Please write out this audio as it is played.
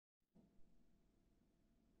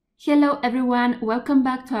Hello everyone, welcome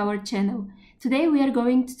back to our channel. Today we are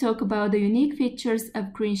going to talk about the unique features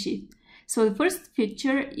of Greenshift. So the first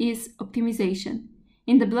feature is optimization.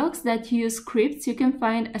 In the blocks that use scripts, you can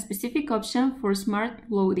find a specific option for smart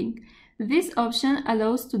loading. This option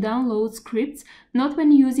allows to download scripts not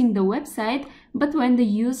when using the website, but when the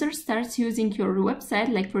user starts using your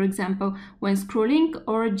website, like for example, when scrolling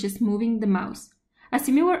or just moving the mouse. A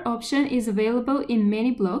similar option is available in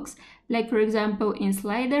many blocks, like for example in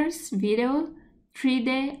sliders, video,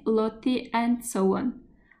 3D, Lottie, and so on.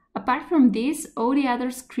 Apart from this, all the other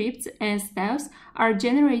scripts and styles are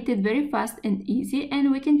generated very fast and easy,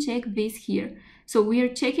 and we can check this here. So we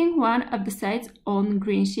are checking one of the sites on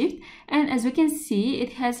Greenshift, and as we can see,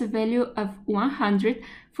 it has a value of 100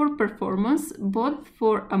 for performance, both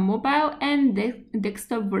for a mobile and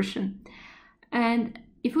desktop version. And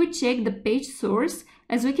if we check the page source,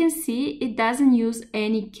 as we can see, it doesn't use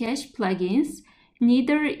any cache plugins,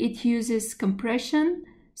 neither it uses compression,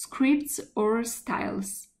 scripts, or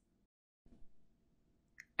styles.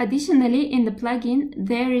 Additionally, in the plugin,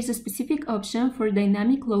 there is a specific option for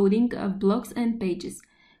dynamic loading of blocks and pages.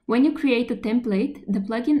 When you create a template, the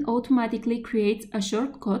plugin automatically creates a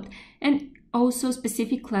shortcut and also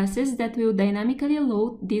specific classes that will dynamically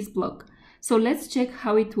load this block. So let's check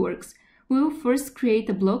how it works. We will first create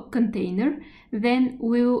a block container, then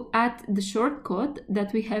we will add the shortcode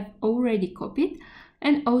that we have already copied,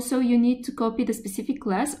 and also you need to copy the specific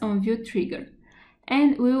class on view trigger.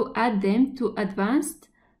 And we will add them to advanced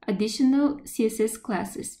additional CSS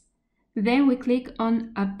classes. Then we click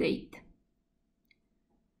on update.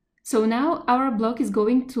 So now our block is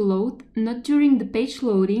going to load not during the page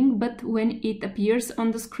loading, but when it appears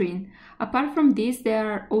on the screen. Apart from this, there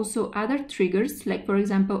are also other triggers, like for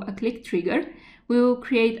example a click trigger. We will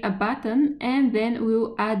create a button and then we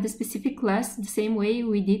will add the specific class the same way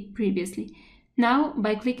we did previously. Now,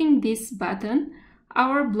 by clicking this button,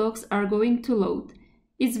 our blocks are going to load.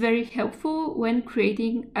 It's very helpful when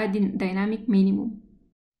creating a dynamic minimum.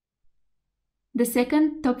 The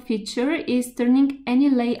second top feature is turning any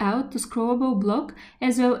layout to scrollable block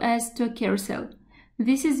as well as to a carousel.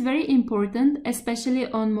 This is very important, especially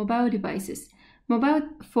on mobile devices. Mobile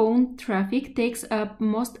phone traffic takes up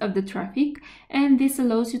most of the traffic, and this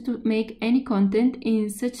allows you to make any content in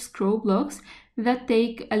such scroll blocks that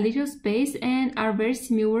take a little space and are very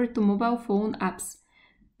similar to mobile phone apps.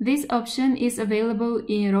 This option is available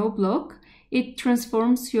in raw block. It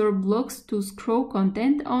transforms your blocks to scroll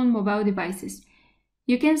content on mobile devices.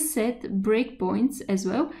 You can set breakpoints as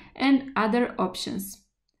well and other options.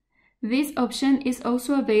 This option is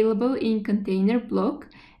also available in container block,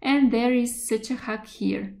 and there is such a hack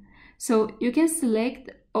here. So you can select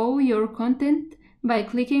all your content by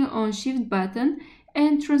clicking on Shift button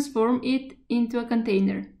and transform it into a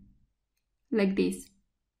container, like this.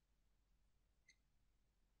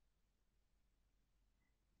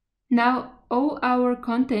 Now all our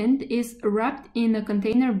content is wrapped in a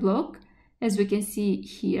container block, as we can see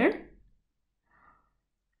here.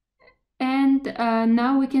 And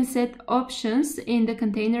now we can set options in the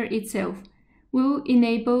container itself. We'll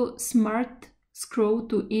enable smart scroll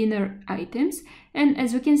to inner items, and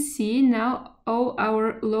as we can see now all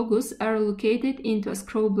our logos are located into a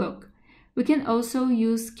scroll block. We can also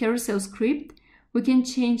use carousel script. We can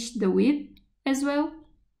change the width as well.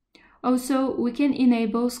 Also, we can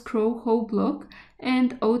enable scroll whole block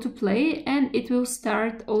and autoplay, and it will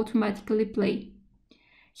start automatically play.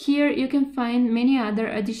 Here you can find many other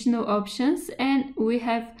additional options, and we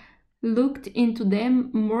have looked into them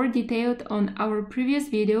more detailed on our previous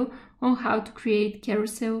video on how to create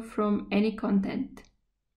carousel from any content.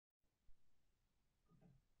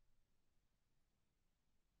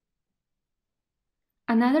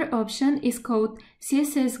 Another option is called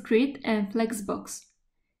CSS Grid and Flexbox.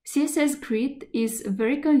 CSS Grid is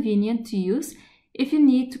very convenient to use if you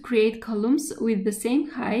need to create columns with the same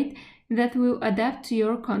height that will adapt to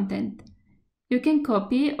your content. You can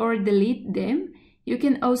copy or delete them. You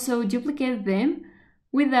can also duplicate them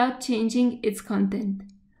without changing its content.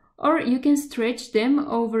 Or you can stretch them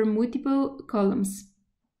over multiple columns.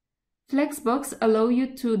 Flexbox allows you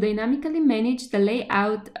to dynamically manage the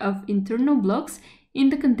layout of internal blocks in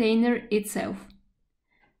the container itself.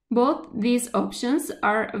 Both these options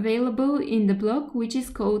are available in the block which is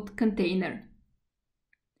called container.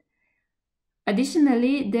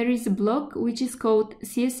 Additionally, there is a block which is called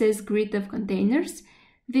CSS Grid of Containers.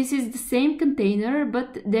 This is the same container,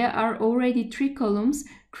 but there are already 3 columns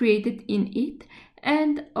created in it,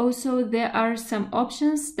 and also there are some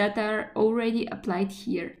options that are already applied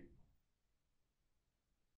here.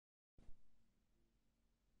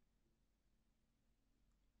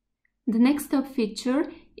 The next top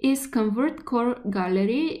feature is convert core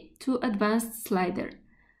gallery to advanced slider.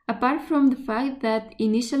 Apart from the fact that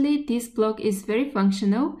initially this block is very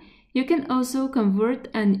functional, you can also convert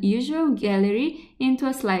an usual gallery into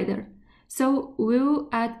a slider. So we'll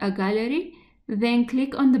add a gallery, then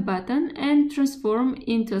click on the button and transform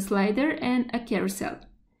into a slider and a carousel.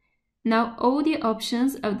 Now all the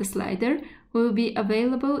options of the slider will be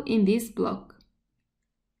available in this block.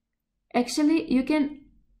 Actually, you can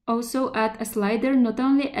also add a slider not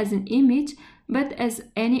only as an image, but as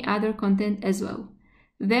any other content as well.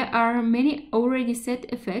 There are many already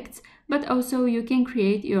set effects, but also you can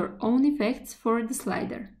create your own effects for the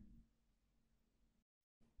slider.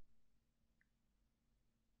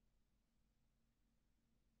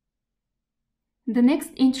 The next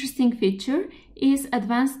interesting feature is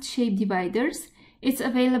advanced shape dividers. It's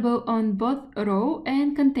available on both row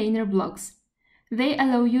and container blocks. They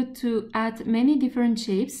allow you to add many different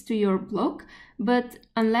shapes to your block, but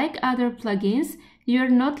unlike other plugins, you're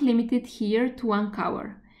not limited here to one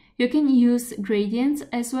color. You can use gradients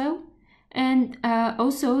as well, and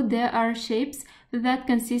also there are shapes that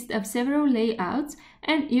consist of several layouts,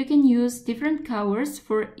 and you can use different colors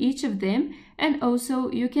for each of them, and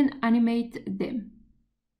also you can animate them.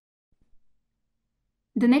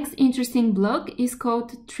 The next interesting block is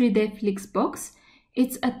called 3D Flipbox.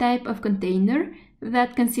 It's a type of container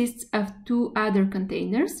that consists of two other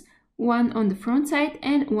containers, one on the front side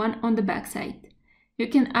and one on the back side. You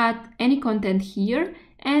can add any content here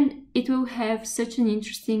and it will have such an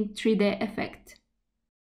interesting 3D effect.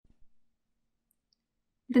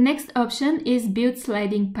 The next option is build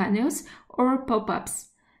sliding panels or pop-ups.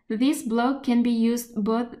 This block can be used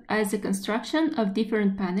both as a construction of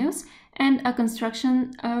different panels and a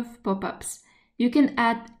construction of pop-ups. You can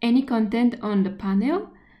add any content on the panel,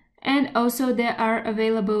 and also there are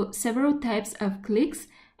available several types of clicks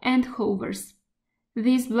and hovers.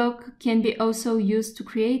 This block can be also used to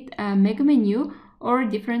create a mega menu or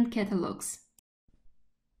different catalogs.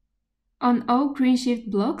 On all Greenshift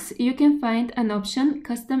blocks, you can find an option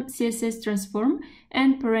Custom CSS Transform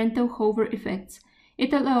and Parental Hover Effects.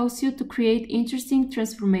 It allows you to create interesting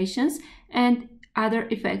transformations and other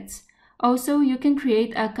effects. Also, you can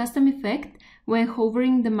create a custom effect when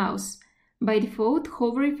hovering the mouse. By default,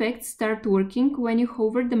 hover effects start working when you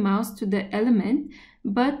hover the mouse to the element,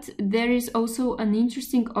 but there is also an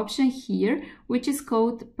interesting option here, which is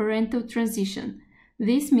called Parental Transition.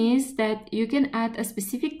 This means that you can add a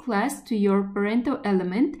specific class to your parental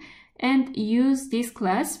element and use this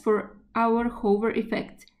class for our hover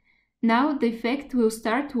effect. Now the effect will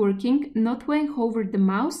start working not when hover the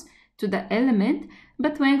mouse to the element,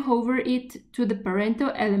 but when hover it to the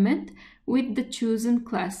parental element with the chosen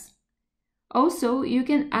class. Also, you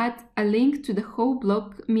can add a link to the whole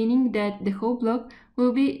block, meaning that the whole block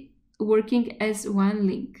will be working as one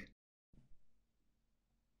link.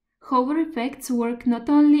 Hover effects work not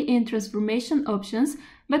only in transformation options,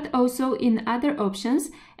 but also in other options,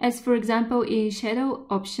 as for example in shadow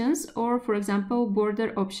options or for example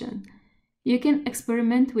border option. You can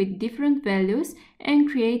experiment with different values and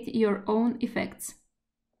create your own effects.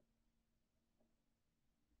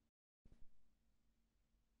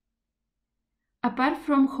 Apart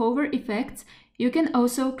from hover effects, you can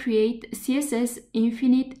also create CSS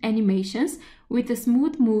infinite animations with a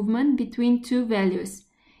smooth movement between two values.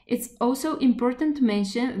 It's also important to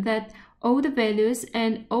mention that all the values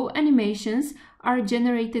and all animations are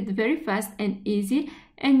generated very fast and easy,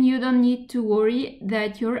 and you don't need to worry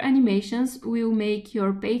that your animations will make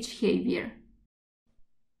your page heavier.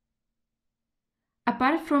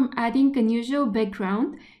 Apart from adding unusual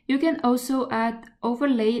background, you can also add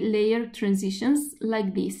overlay layer transitions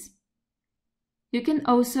like this. You can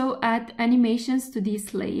also add animations to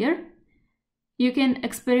this layer. You can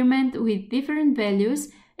experiment with different values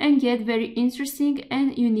and get very interesting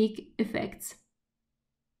and unique effects.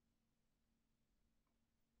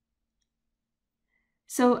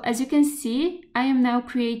 So as you can see, I am now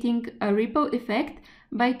creating a ripple effect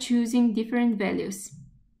by choosing different values.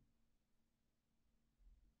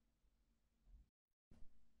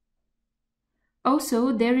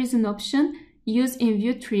 Also, there is an option Use in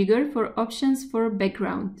View Trigger for options for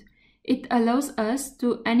background. It allows us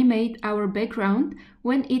to animate our background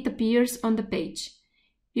when it appears on the page.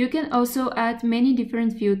 You can also add many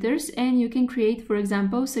different filters and you can create, for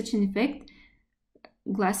example, such an effect,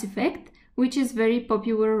 glass effect, which is very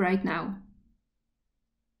popular right now.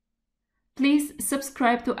 Please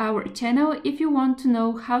subscribe to our channel if you want to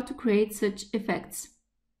know how to create such effects.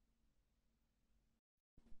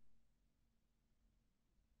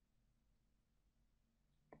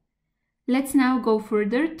 Let's now go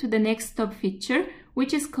further to the next top feature,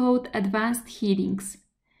 which is called Advanced Headings.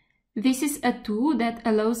 This is a tool that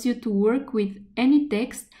allows you to work with any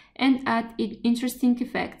text and add interesting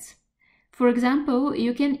effects. For example,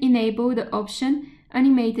 you can enable the option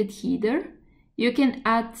Animated Header. You can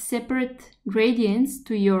add separate gradients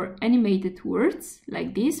to your animated words,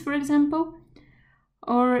 like this, for example.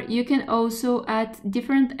 Or you can also add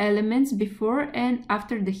different elements before and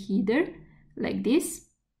after the header, like this.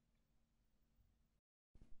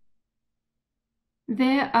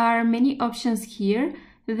 There are many options here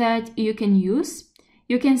that you can use.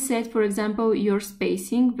 You can set, for example, your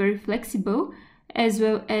spacing very flexible, as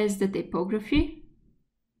well as the typography.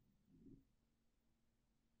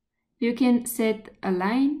 You can set a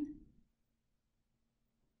line.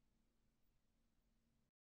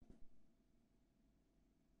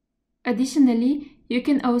 Additionally, you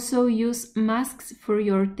can also use masks for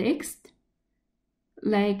your text,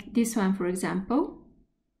 like this one, for example.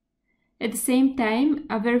 At the same time,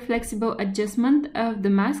 a very flexible adjustment of the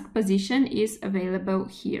mask position is available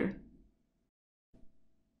here.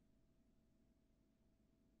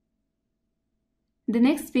 The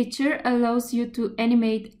next feature allows you to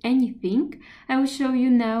animate anything. I will show you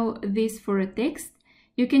now this for a text.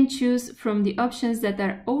 You can choose from the options that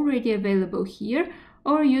are already available here,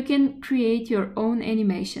 or you can create your own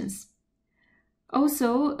animations.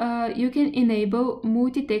 Also, you can enable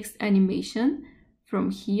multi-text animation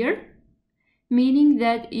from here, meaning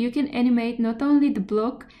that you can animate not only the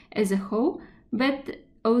block as a whole, but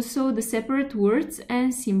also the separate words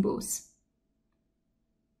and symbols.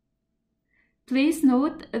 Please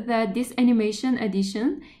note that this animation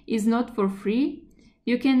addition is not for free.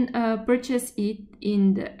 You can purchase it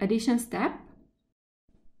in the Additions tab.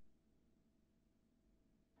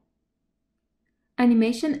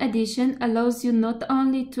 Animation addition allows you not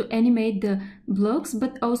only to animate the blocks,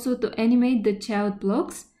 but also to animate the child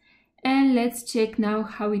blocks. And let's check now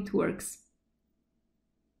how it works.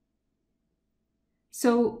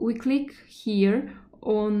 So we click here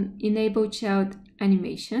on Enable Child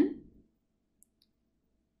Animation.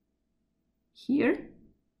 Here,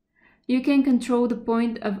 you can control the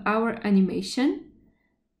point of our animation.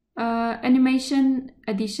 Animation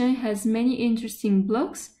addition has many interesting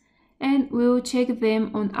blocks, and we'll check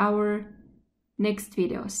them on our next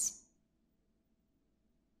videos.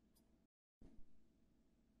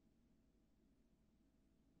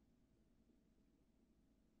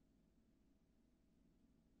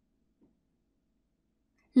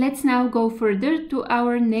 Let's now go further to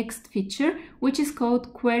our next feature, which is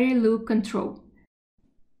called Query Loop Control.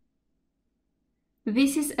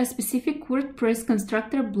 This is a specific WordPress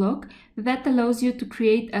constructor block that allows you to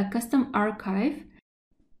create a custom archive.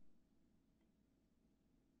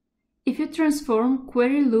 If you transform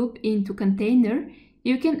Query Loop into container,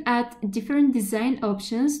 you can add different design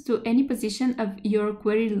options to any position of your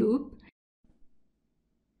query loop.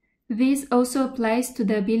 This also applies to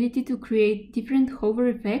the ability to create different hover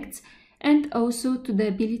effects and also to the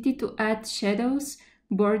ability to add shadows,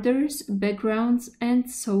 borders, backgrounds, and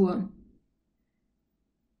so on.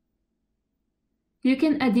 You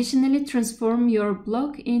can additionally transform your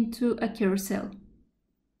block into a carousel.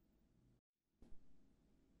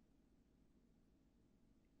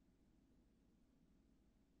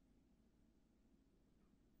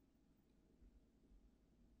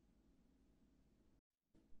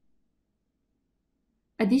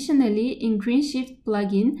 Additionally, in Greenshift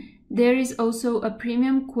plugin, there is also a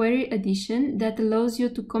premium query addition that allows you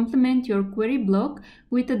to complement your query block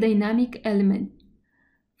with a dynamic element.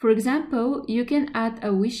 For example, you can add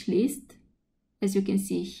a wish list, as you can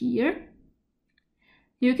see here.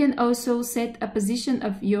 You can also set a position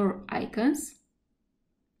of your icons,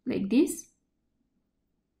 like this.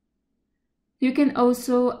 You can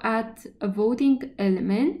also add a voting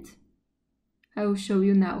element. I will show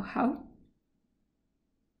you now how.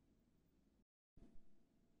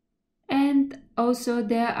 And also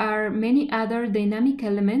there are many other dynamic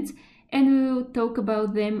elements, and we will talk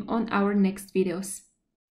about them on our next videos.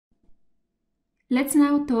 Let's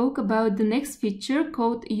now talk about the next feature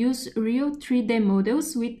called Use Real 3D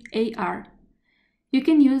Models with AR. You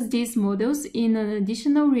can use these models in an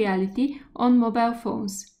additional reality on mobile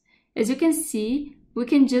phones. As you can see, we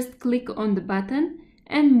can just click on the button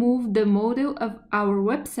and move the model of our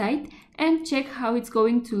website and check how it's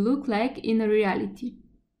going to look like in a reality.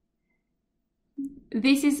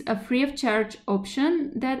 This is a free of charge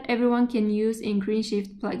option that everyone can use in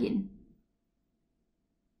Greenshift plugin.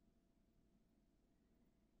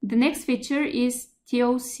 The next feature is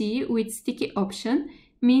TOC with sticky option,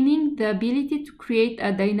 meaning the ability to create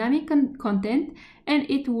a dynamic content, and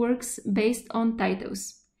it works based on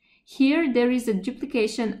titles. Here there is a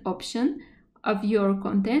duplication option of your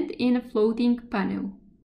content in a floating panel.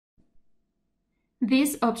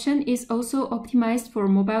 This option is also optimized for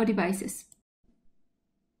mobile devices.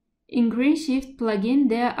 In Greenshift plugin,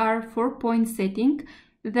 there are 4-point settings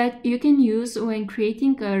that you can use when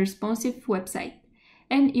creating a responsive website,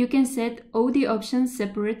 and you can set all the options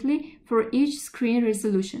separately for each screen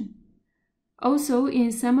resolution. Also,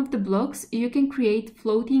 in some of the blocks, you can create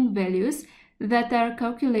floating values that are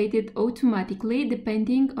calculated automatically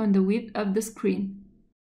depending on the width of the screen.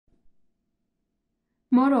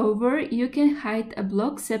 Moreover, you can hide a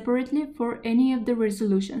block separately for any of the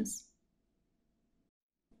resolutions.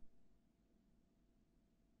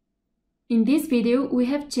 In this video, we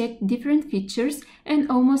have checked different features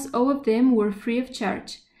and almost all of them were free of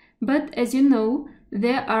charge. But as you know,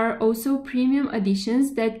 there are also premium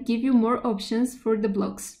editions that give you more options for the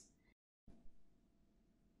blocks.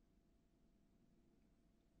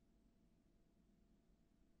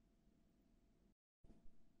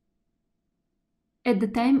 At the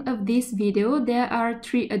time of this video, there are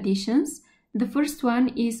 3 editions. The first one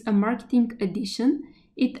is a marketing edition.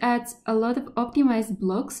 It adds a lot of optimized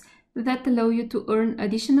blocks that allow you to earn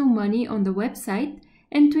additional money on the website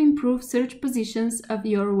and to improve search positions of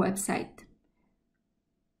your website.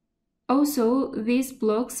 Also, these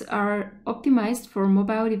blocks are optimized for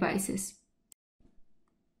mobile devices.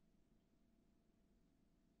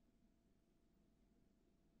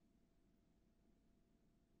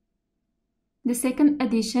 The second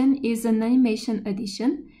edition is an animation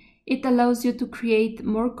edition. It allows you to create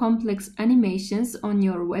more complex animations on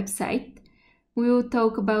your website. We will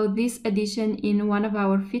talk about this edition in one of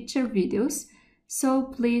our feature videos, so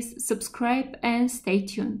please subscribe and stay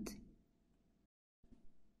tuned.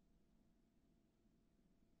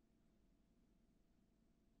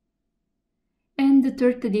 And the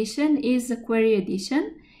third edition is a query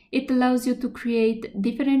edition. It allows you to create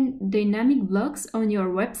different dynamic blocks on your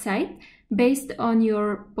website based on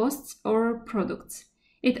your posts or products.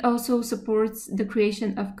 It also supports the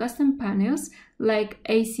creation of custom panels like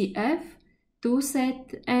ACF,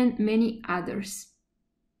 toolset, and many others.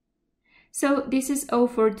 So this is all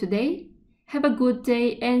for today. Have a good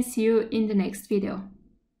day and see you in the next video.